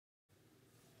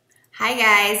Hi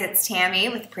guys, it's Tammy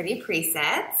with Pretty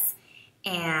Presets,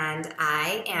 and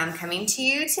I am coming to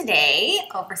you today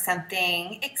over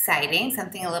something exciting,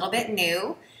 something a little bit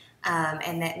new,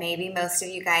 and that maybe most of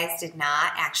you guys did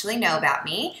not actually know about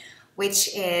me, which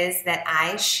is that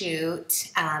I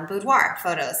shoot boudoir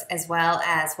photos as well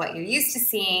as what you're used to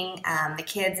seeing, the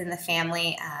kids and the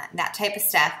family, that type of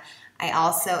stuff. I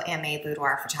also am a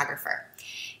boudoir photographer.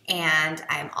 And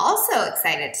I'm also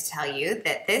excited to tell you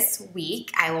that this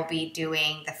week I will be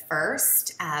doing the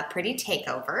first Pretty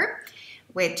Takeover,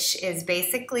 which is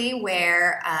basically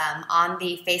where on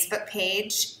the Facebook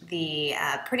page, the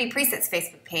Pretty Presets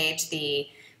Facebook page, the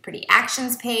Pretty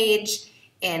Actions page,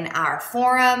 in our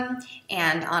forum,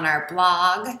 and on our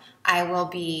blog, I will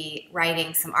be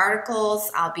writing some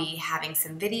articles, I'll be having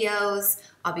some videos,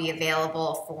 I'll be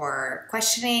available for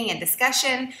questioning and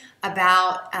discussion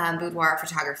about boudoir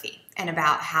photography and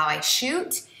about how I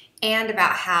shoot and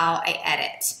about how I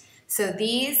edit. So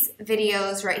these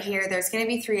videos right here, there's going to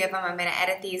be 3 of them. I'm going to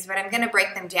edit these, but I'm going to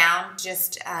break them down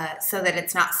just so that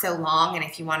it's not so long, and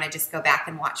if you want to just go back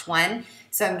and watch one.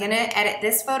 So I'm going to edit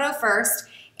this photo first,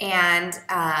 and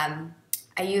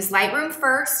I use Lightroom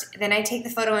first, then I take the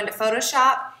photo into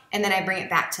Photoshop, and then I bring it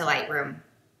back to Lightroom.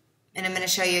 And I'm going to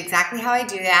show you exactly how I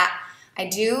do that. I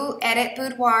do edit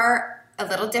boudoir a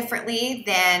little differently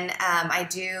than I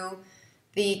do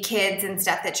the kids and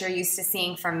stuff that you're used to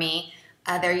seeing from me.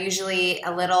 They're usually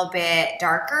a little bit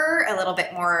darker, a little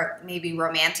bit more maybe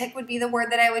romantic would be the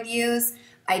word that I would use.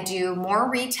 I do more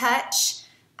retouch.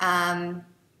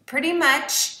 Pretty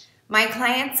much my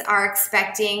clients are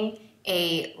expecting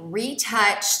a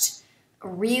retouched,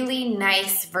 really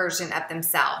nice version of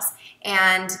themselves.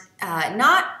 And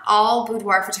not all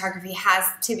boudoir photography has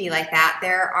to be like that.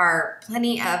 There are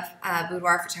plenty of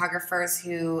boudoir photographers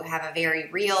who have a very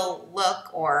real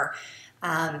look, or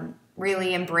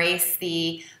really embrace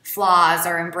the flaws,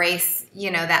 or embrace,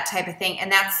 you know, that type of thing.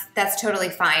 And that's totally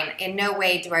fine. In no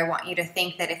way do I want you to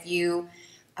think that if you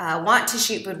want to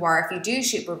shoot boudoir, if you do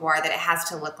shoot boudoir, that it has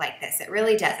to look like this. It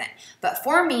really doesn't. But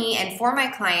for me and for my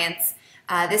clients,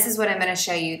 this is what I'm going to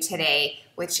show you today,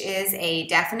 which is a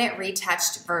definite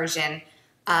retouched version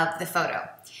of the photo.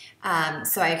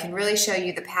 So I can really show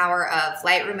you the power of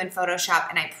Lightroom and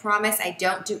Photoshop, and I promise I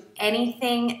don't do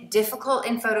anything difficult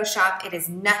in Photoshop. It is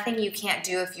nothing you can't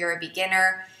do if you're a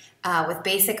beginner with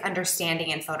basic understanding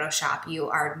in Photoshop. You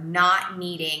are not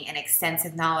needing an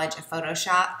extensive knowledge of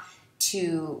Photoshop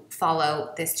to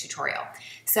follow this tutorial.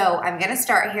 So I'm going to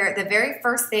start here. The very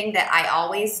first thing that I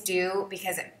always do,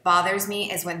 because it bothers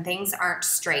me, is when things aren't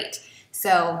straight.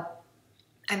 So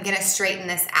I'm going to straighten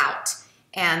this out.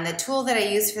 And the tool that I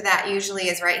use for that usually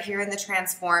is right here in the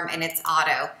transform, and it's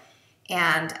auto.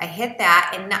 And I hit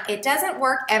that, and it doesn't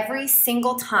work every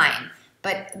single time,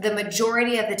 but the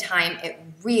majority of the time it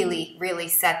really, really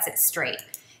sets it straight.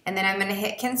 And then I'm going to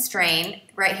hit constrain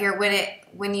right here.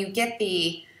 When you get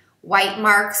the white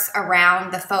marks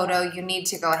around the photo, you need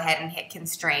to go ahead and hit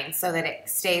constrain so that it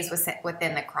stays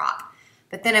within the crop.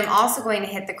 But then I'm also going to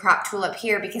hit the crop tool up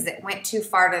here because it went too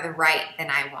far to the right than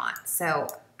I want. So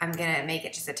I'm going to make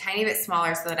it just a tiny bit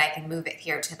smaller so that I can move it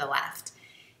here to the left.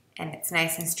 And it's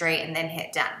nice and straight, and then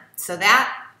hit done. So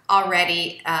that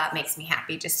already makes me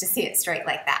happy just to see it straight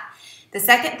like that. The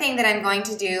second thing that I'm going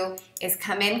to do is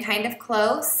come in kind of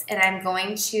close, and I'm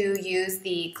going to use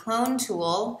the clone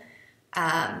tool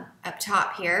up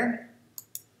top here,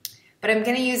 but I'm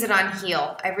going to use it on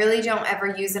heal. I really don't ever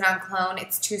use it on clone.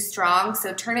 It's too strong,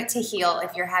 so turn it to heal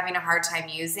if you're having a hard time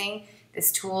using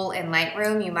this tool in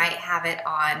Lightroom. You might have it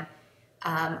on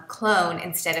clone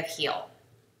instead of heal.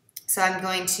 So I'm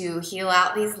going to heal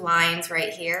out these lines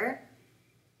right here.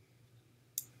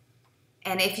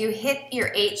 And if you hit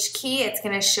your H key, it's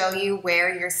going to show you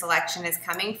where your selection is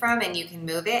coming from, and you can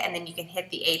move it, and then you can hit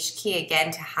the H key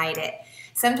again to hide it.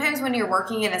 Sometimes when you're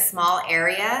working in a small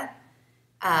area,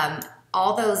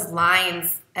 all those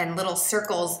lines and little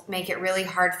circles make it really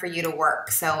hard for you to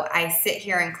work. So I sit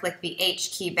here and click the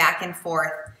H key back and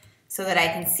forth so that I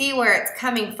can see where it's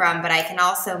coming from, but I can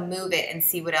also move it and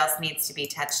see what else needs to be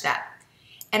touched up.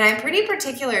 And I'm pretty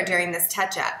particular during this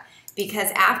touch-up,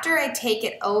 because after I take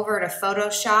it over to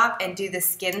Photoshop and do the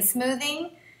skin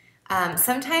smoothing,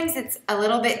 sometimes it's a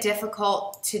little bit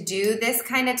difficult to do this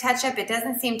kind of touch-up. It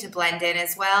doesn't seem to blend in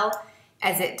as well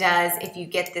as it does if you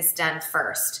get this done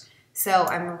first. So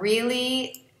I'm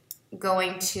really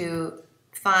going to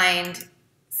find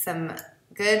some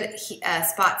good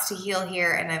spots to heal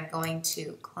here, and I'm going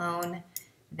to clone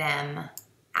them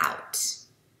out.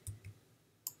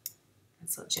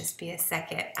 This will just be a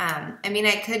second. I mean,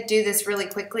 I could do this really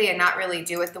quickly and not really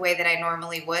do it the way that I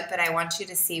normally would, but I want you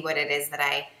to see what it is that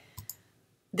I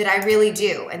that I really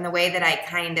do, and the way that I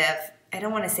kind of, I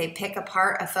don't want to say pick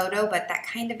apart a photo, but that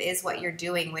kind of is what you're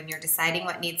doing when you're deciding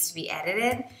what needs to be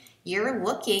edited. You're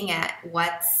looking at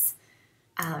what's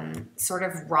sort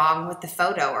of wrong with the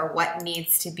photo, or what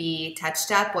needs to be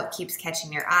touched up, what keeps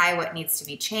catching your eye, what needs to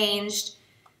be changed.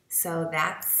 So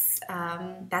that's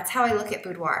how I look at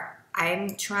Boudoir.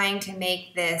 I'm trying to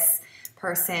make this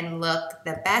person look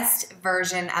the best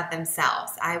version of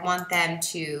themselves. I want them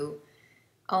to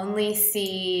only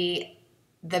see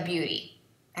the beauty.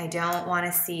 I don't want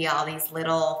to see all these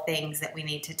little things that we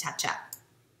need to touch up.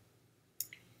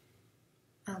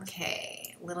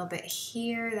 Okay, a little bit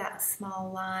here, that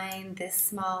small line, this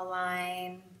small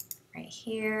line right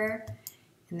here.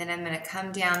 And then I'm going to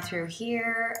come down through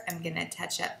here. I'm going to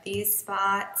touch up these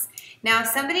spots. Now, if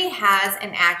somebody has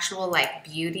an actual like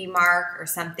beauty mark or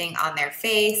something on their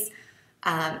face,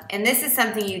 and this is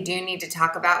something you do need to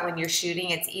talk about when you're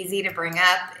shooting. It's easy to bring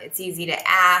up. It's easy to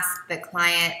ask the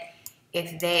client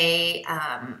if they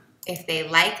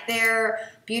like their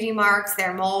beauty marks,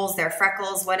 their moles, their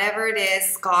freckles, whatever it is,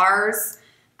 scars,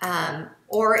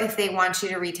 or if they want you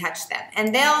to retouch them.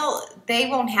 And they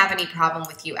won't have any problem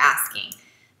with you asking.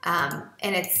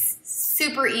 And it's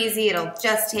super easy. It'll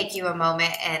just take you a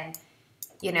moment. And,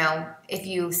 you know, if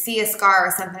you see a scar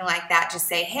or something like that, just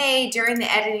say, hey, during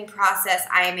the editing process,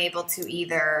 I am able to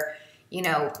either, you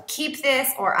know, keep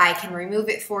this, or I can remove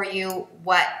it for you.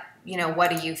 What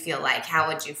do you feel like? How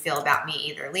would you feel about me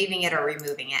either leaving it or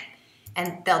removing it?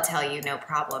 And they'll tell you no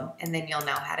problem. And then you'll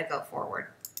know how to go forward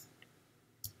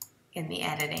in the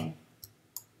editing.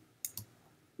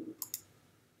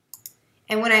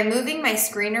 And when I'm moving my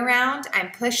screen around,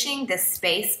 I'm pushing the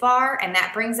space bar, and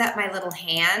that brings up my little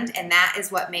hand, and that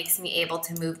is what makes me able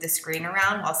to move the screen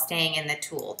around while staying in the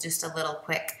tool. Just a little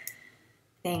quick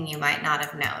thing you might not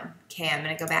have known. Okay, I'm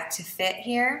going to go back to fit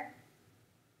here.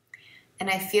 And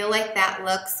I feel like that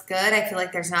looks good. I feel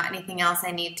like there's not anything else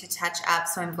I need to touch up,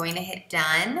 so I'm going to hit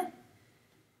done.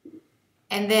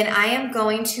 And then I am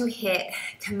going to hit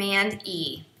Command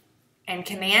E. And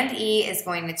Command E is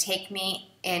going to take me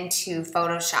into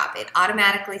Photoshop. It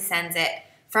automatically sends it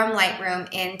from Lightroom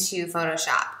into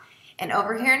Photoshop. And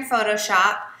over here in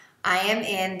Photoshop, I am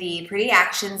in the Pretty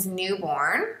Actions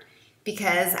Newborn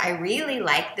because I really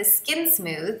like the skin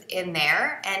smooth in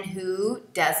there, and who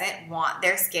doesn't want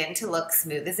their skin to look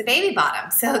smooth as a baby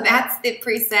bottom? So that's the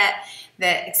preset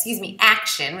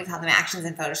action. We call them actions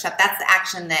in Photoshop. That's the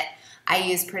action that I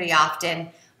use pretty often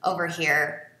over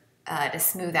here to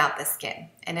smooth out the skin.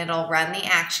 And it'll run the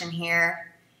action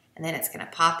here, and then it's going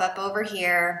to pop up over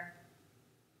here.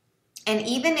 And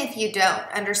even if you don't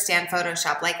understand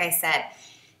Photoshop, like I said,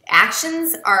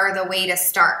 actions are the way to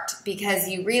start, because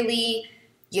you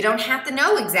don't have to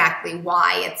know exactly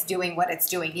why it's doing what it's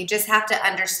doing. You just have to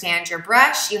understand your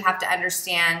brush. You have to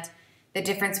understand the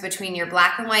difference between your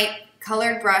black and white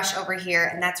colored brush over here,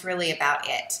 and that's really about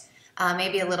it.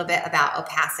 Maybe a little bit about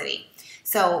opacity.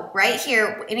 So right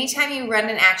here, anytime you run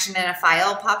an action and a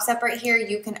file pops up right here,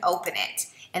 you can open it.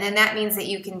 And then that means that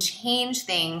you can change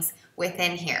things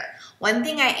within here. One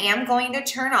thing I am going to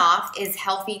turn off is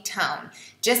healthy tone,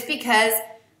 just because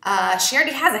she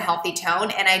already has a healthy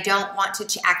tone, and I don't want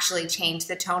to actually change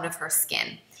the tone of her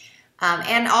skin.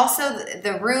 And also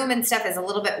the room and stuff is a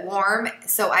little bit warm,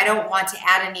 so I don't want to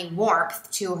add any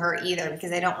warmth to her either,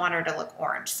 because I don't want her to look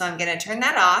orange. So I'm going to turn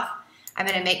that off. I'm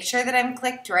going to make sure that I'm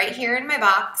clicked right here in my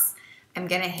box. I'm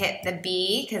going to hit the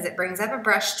B because it brings up a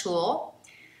brush tool.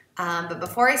 But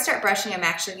before I start brushing, I'm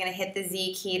actually going to hit the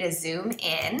Z key to zoom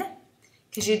in,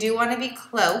 because you do want to be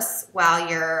close while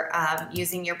you're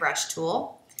using your brush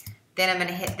tool. Then I'm going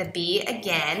to hit the B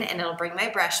again, and it'll bring my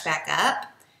brush back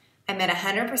up. I'm at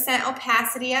 100%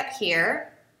 opacity up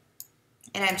here,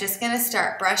 and I'm just going to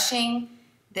start brushing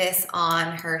this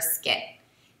on her skin.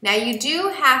 Now, you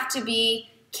do have to be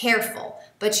careful,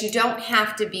 but you don't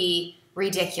have to be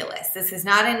ridiculous. This is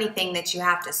not anything that you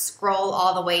have to scroll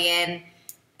all the way in,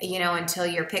 you know, until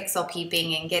you're pixel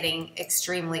peeping and getting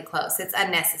extremely close. It's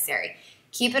unnecessary.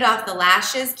 Keep it off the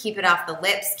lashes, keep it off the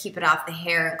lips, keep it off the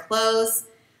hair and clothes.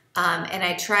 And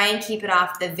I try and keep it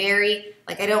off the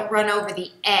I don't run over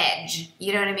the edge.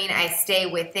 You know what I mean? I stay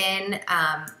within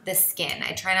the skin.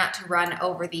 I try not to run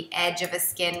over the edge of a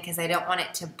skin because I don't want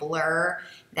it to blur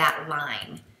that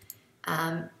line.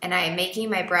 And I am making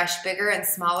my brush bigger and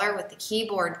smaller with the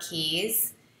keyboard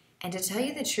keys. And to tell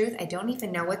you the truth, I don't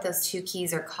even know what those two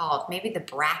keys are called. Maybe the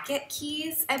bracket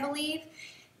keys, I believe.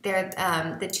 They're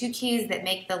the two keys that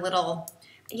make the little,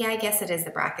 yeah, I guess it is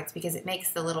the brackets, because it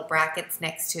makes the little brackets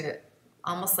next to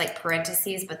almost like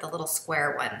parentheses, but the little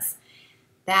square ones.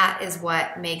 That is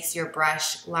what makes your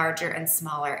brush larger and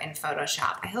smaller in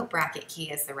Photoshop. I hope bracket key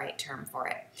is the right term for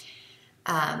it.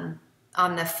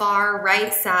 On the far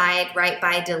right side, right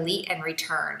by delete and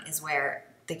return is where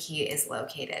the key is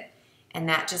located. And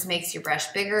that just makes your brush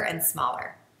bigger and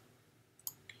smaller.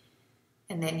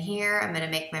 And then here, I'm gonna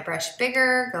make my brush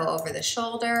bigger, go over the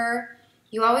shoulder.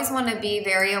 You always wanna be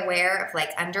very aware of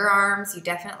like underarms. You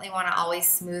definitely wanna always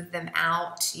smooth them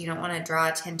out. You don't wanna draw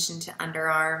attention to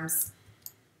underarms.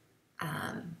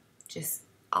 Just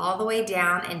all the way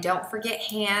down, and don't forget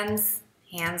hands.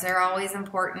 Hands are always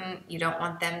important. You don't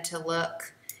want them to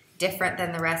look different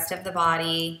than the rest of the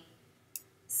body.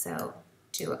 So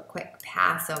do a quick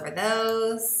pass over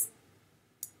those.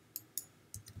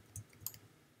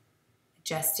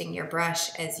 Adjusting your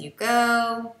brush as you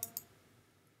go.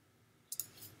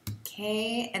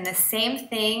 Okay, and the same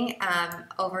thing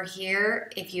over here,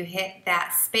 if you hit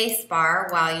that space bar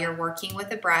while you're working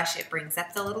with a brush, it brings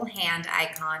up the little hand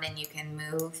icon and you can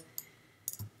move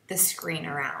the screen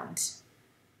around,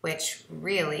 which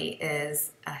really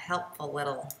is a helpful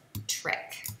little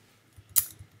trick.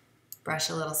 Brush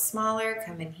a little smaller,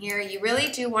 come in here. You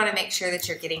really do want to make sure that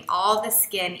you're getting all the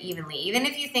skin evenly. Even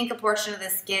if you think a portion of the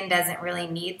skin doesn't really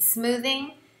need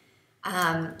smoothing,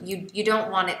 you don't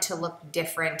want it to look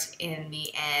different in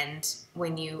the end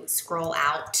when you scroll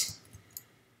out.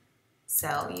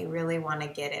 So you really want to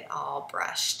get it all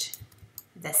brushed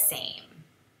the same.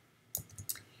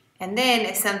 And then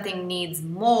if something needs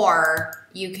more,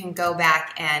 you can go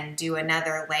back and do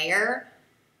another layer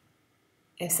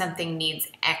if something needs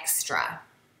extra.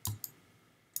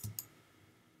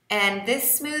 And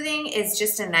this smoothing is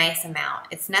just a nice amount.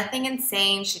 It's nothing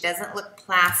insane. She doesn't look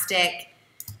plastic.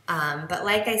 But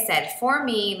like I said, for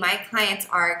me, my clients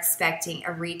are expecting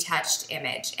a retouched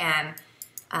image, and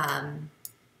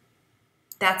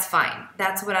that's fine.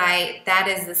 That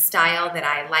is the style that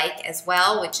I like as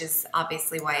well, which is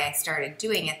obviously why I started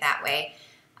doing it that way.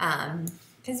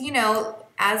 Because, you know,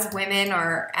 as women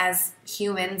or as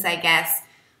humans, I guess,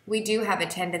 we do have a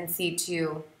tendency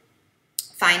to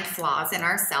find flaws in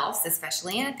ourselves,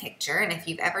 especially in a picture. And if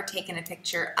you've ever taken a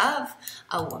picture of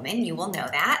a woman, you will know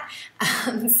that.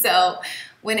 So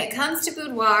when it comes to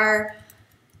boudoir,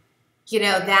 you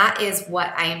know, that is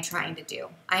what I am trying to do.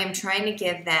 I am trying to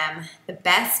give them the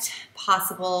best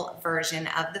possible version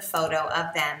of the photo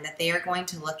of them that they are going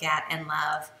to look at and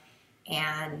love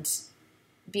and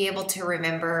be able to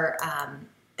remember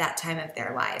that time of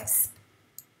their lives.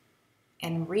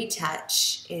 And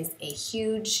retouch is a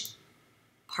huge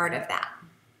part of that.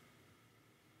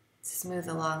 Smooth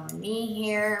along the knee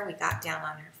here. We got down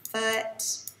on her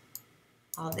foot.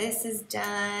 All this is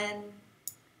done.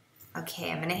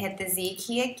 Okay, I'm going to hit the Z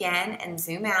key again and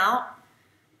zoom out.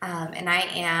 And I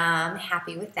am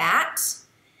happy with that.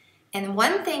 And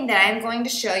one thing that I'm going to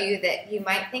show you that you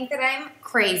might think that I'm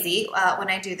crazy when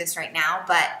I do this right now,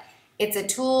 but it's a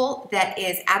tool that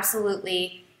is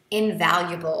absolutely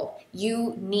invaluable.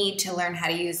 You need to learn how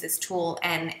to use this tool,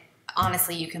 and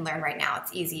honestly, you can learn right now.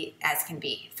 It's easy as can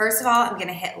be. First of all, I'm going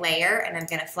to hit layer and I'm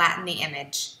going to flatten the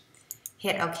image.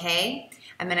 Hit OK.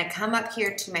 I'm going to come up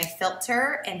here to my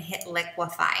filter and hit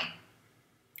liquify.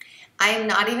 I am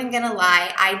not even going to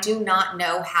lie, I do not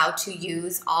know how to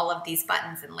use all of these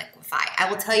buttons in liquify. I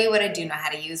will tell you what I do know how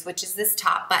to use, which is this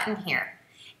top button here.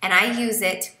 And I use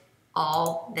it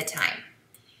all the time.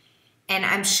 And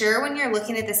I'm sure when you're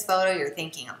looking at this photo, you're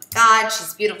thinking, oh my God,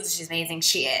 she's beautiful, she's amazing,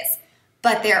 she is.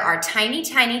 But there are tiny,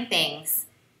 tiny things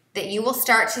that you will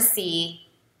start to see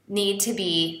need to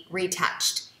be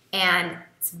retouched. And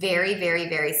it's very, very,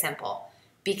 very simple,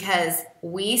 because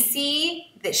we see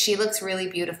that she looks really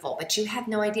beautiful, but you have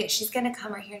no idea. She's gonna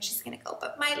come right here and she's gonna go,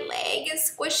 but my leg is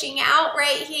squishing out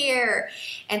right here.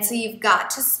 And so you've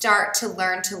got to start to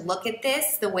learn to look at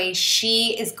this the way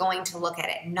she is going to look at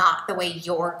it, not the way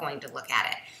you're going to look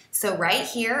at it. So right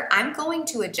here, I'm going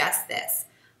to adjust this.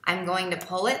 I'm going to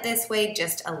pull it this way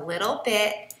just a little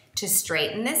bit to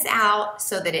straighten this out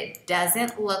so that it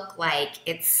doesn't look like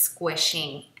it's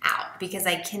squishing out, because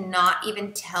I cannot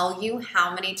even tell you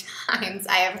how many times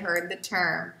I have heard the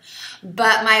term,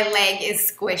 but my leg is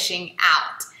squishing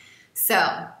out.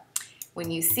 So when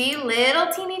you see little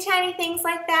teeny tiny things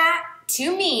like that,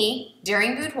 to me,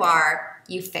 during boudoir,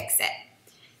 you fix it.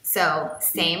 So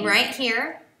same right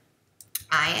here.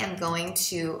 I am going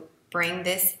to bring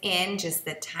this in just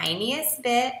the tiniest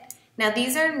bit. Now,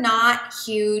 these are not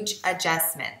huge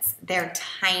adjustments. They're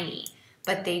tiny,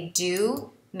 but they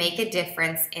do make a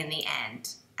difference in the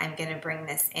end. I'm going to bring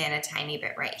this in a tiny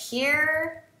bit right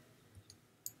here.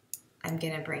 I'm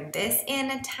going to bring this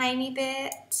in a tiny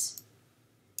bit.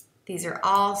 These are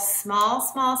all small,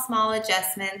 small, small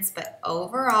adjustments, but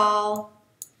overall,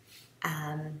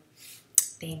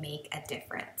 they make a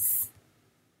difference.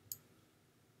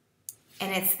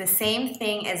 And it's the same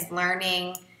thing as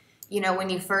learning, you know, when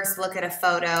you first look at a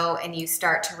photo and you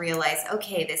start to realize,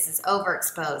 okay, this is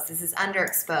overexposed, this is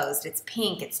underexposed, it's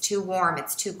pink, it's too warm,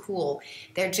 it's too cool.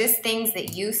 They're just things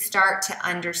that you start to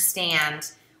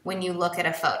understand when you look at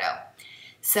a photo.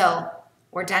 So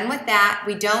we're done with that.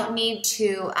 We don't need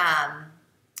to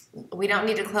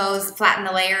flatten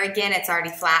the layer again. It's already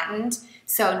flattened.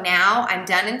 So now I'm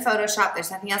done in Photoshop. There's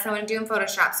nothing else I want to do in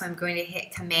Photoshop, so I'm going to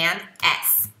hit Command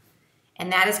S. And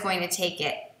that is going to take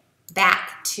it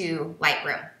back to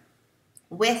Lightroom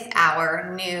with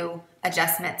our new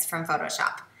adjustments from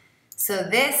Photoshop. So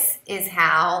this is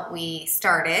how we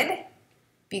started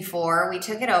before we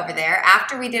took it over there,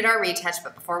 after we did our retouch,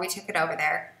 but before we took it over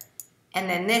there. And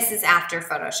then this is after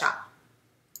Photoshop.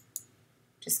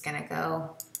 Just gonna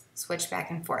go switch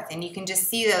back and forth. And you can just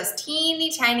see those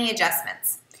teeny tiny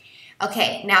adjustments.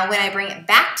 Okay, now when I bring it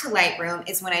back to Lightroom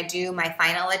is when I do my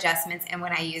final adjustments and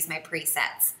when I use my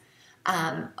presets.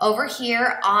 Over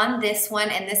here on this one,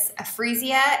 and this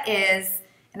Freesia is,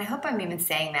 and I hope I'm even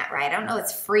saying that right. I don't know if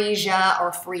it's Freesia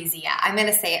or Freesia. I'm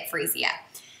gonna say it Freesia.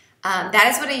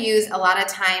 That is what I use a lot of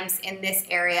times in this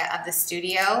area of the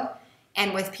studio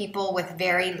and with people with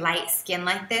very light skin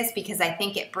like this, because I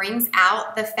think it brings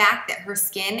out the fact that her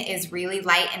skin is really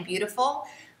light and beautiful,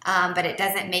 but it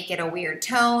doesn't make it a weird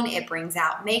tone. It brings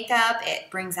out makeup.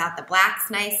 It brings out the blacks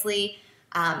nicely.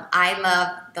 I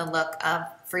love the look of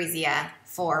Freesia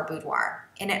for Boudoir.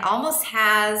 And it almost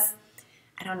has,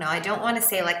 I don't know, I don't want to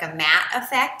say like a matte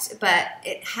effect, but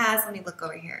it has, let me look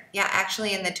over here. Yeah,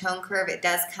 actually in the tone curve, it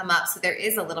does come up. So there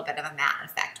is a little bit of a matte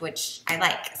effect, which I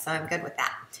like. So I'm good with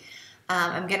that.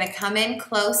 I'm going to come in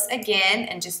close again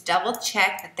and just double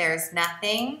check that there's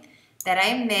nothing that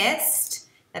I missed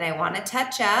that I want to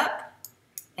touch up.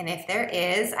 And if there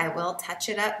is, I will touch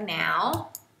it up now.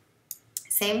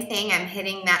 Same thing, I'm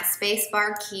hitting that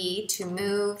spacebar key to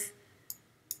move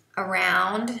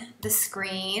around the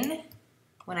screen.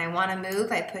 When I want to move,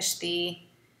 I push the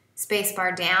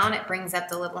spacebar down. It brings up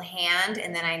the little hand,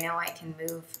 and then I know I can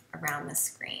move around the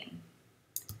screen.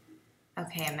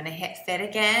 Okay, I'm going to hit fit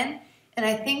again. And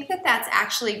I think that that's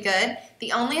actually good.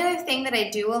 The only other thing that I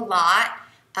do a lot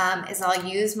is I'll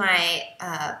use my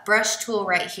brush tool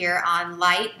right here on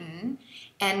Lighten,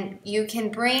 and you can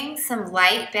bring some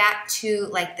light back to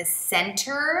like the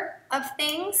center of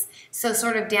things. So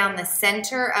sort of down the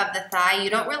center of the thigh. You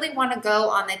don't really want to go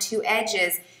on the two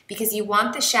edges because you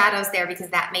want the shadows there because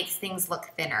that makes things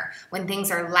look thinner. When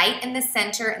things are light in the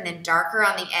center and then darker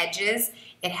on the edges,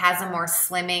 it has a more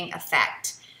slimming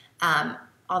effect.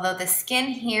 Although the skin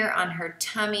here on her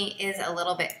tummy is a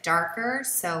little bit darker,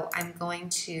 so I'm going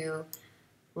to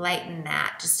lighten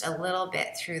that just a little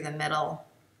bit through the middle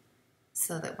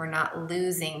so that we're not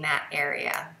losing that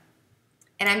area.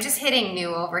 And I'm just hitting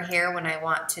new over here when I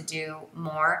want to do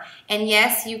more. And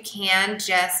yes, you can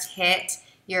just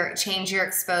change your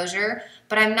exposure,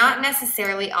 but I'm not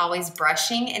necessarily always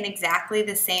brushing in exactly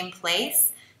the same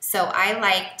place. So I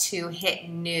like to hit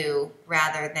new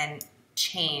rather than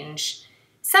change.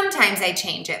 Sometimes I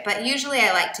change it, but usually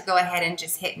I like to go ahead and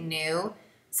just hit new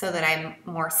so that I'm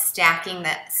more stacking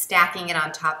it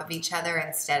on top of each other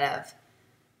instead of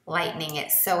lightening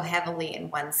it so heavily in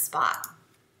one spot.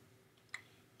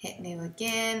 Hit new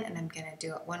again, and I'm going to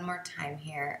do it one more time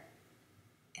here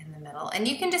in the middle. And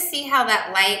you can just see how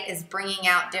that light is bringing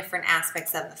out different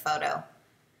aspects of the photo.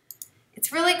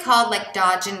 It's really called like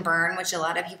dodge and burn, which a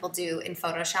lot of people do in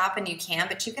Photoshop, and you can,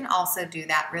 but you can also do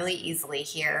that really easily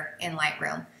here in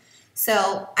Lightroom.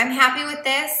 So I'm happy with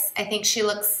this. I think she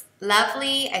looks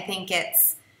lovely. I think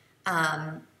it's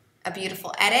a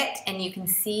beautiful edit, and you can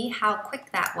see how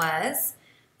quick that was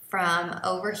from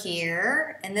over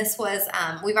here. And this was,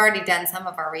 we've already done some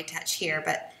of our retouch here,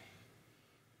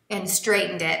 and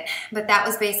straightened it, but that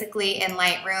was basically in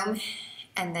Lightroom.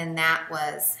 And then that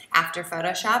was after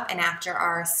Photoshop and after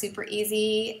our super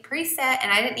easy preset. And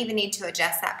I didn't even need to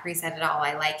adjust that preset at all.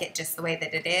 I like it just the way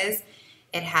that it is.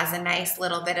 It has a nice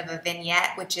little bit of a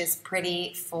vignette, which is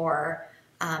pretty for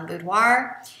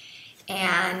Boudoir.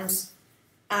 And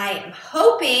I am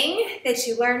hoping that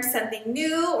you learned something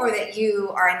new, or that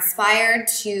you are inspired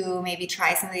to maybe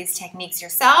try some of these techniques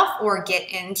yourself, or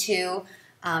get into,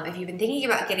 if you've been thinking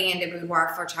about getting into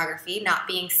boudoir photography, not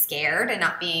being scared and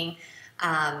not being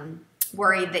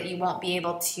worried that you won't be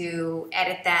able to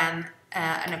edit them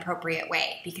an appropriate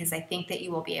way, because I think that you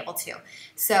will be able to.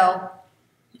 So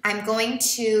I'm going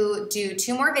to do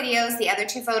 2 more videos, the other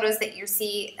 2 photos that you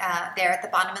see there at the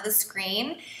bottom of the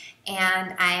screen,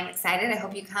 and I'm excited. I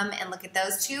hope you come and look at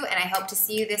those too, and I hope to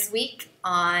see you this week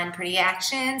on Pretty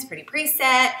Actions, Pretty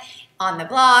Preset, on the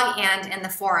blog, and in the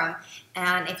forum.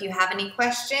 And if you have any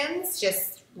questions,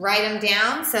 just write them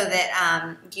down so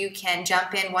that you can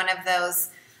jump in one of those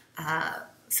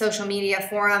social media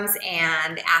forums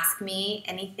and ask me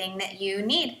anything that you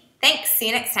need. Thanks. See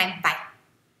you next time. Bye.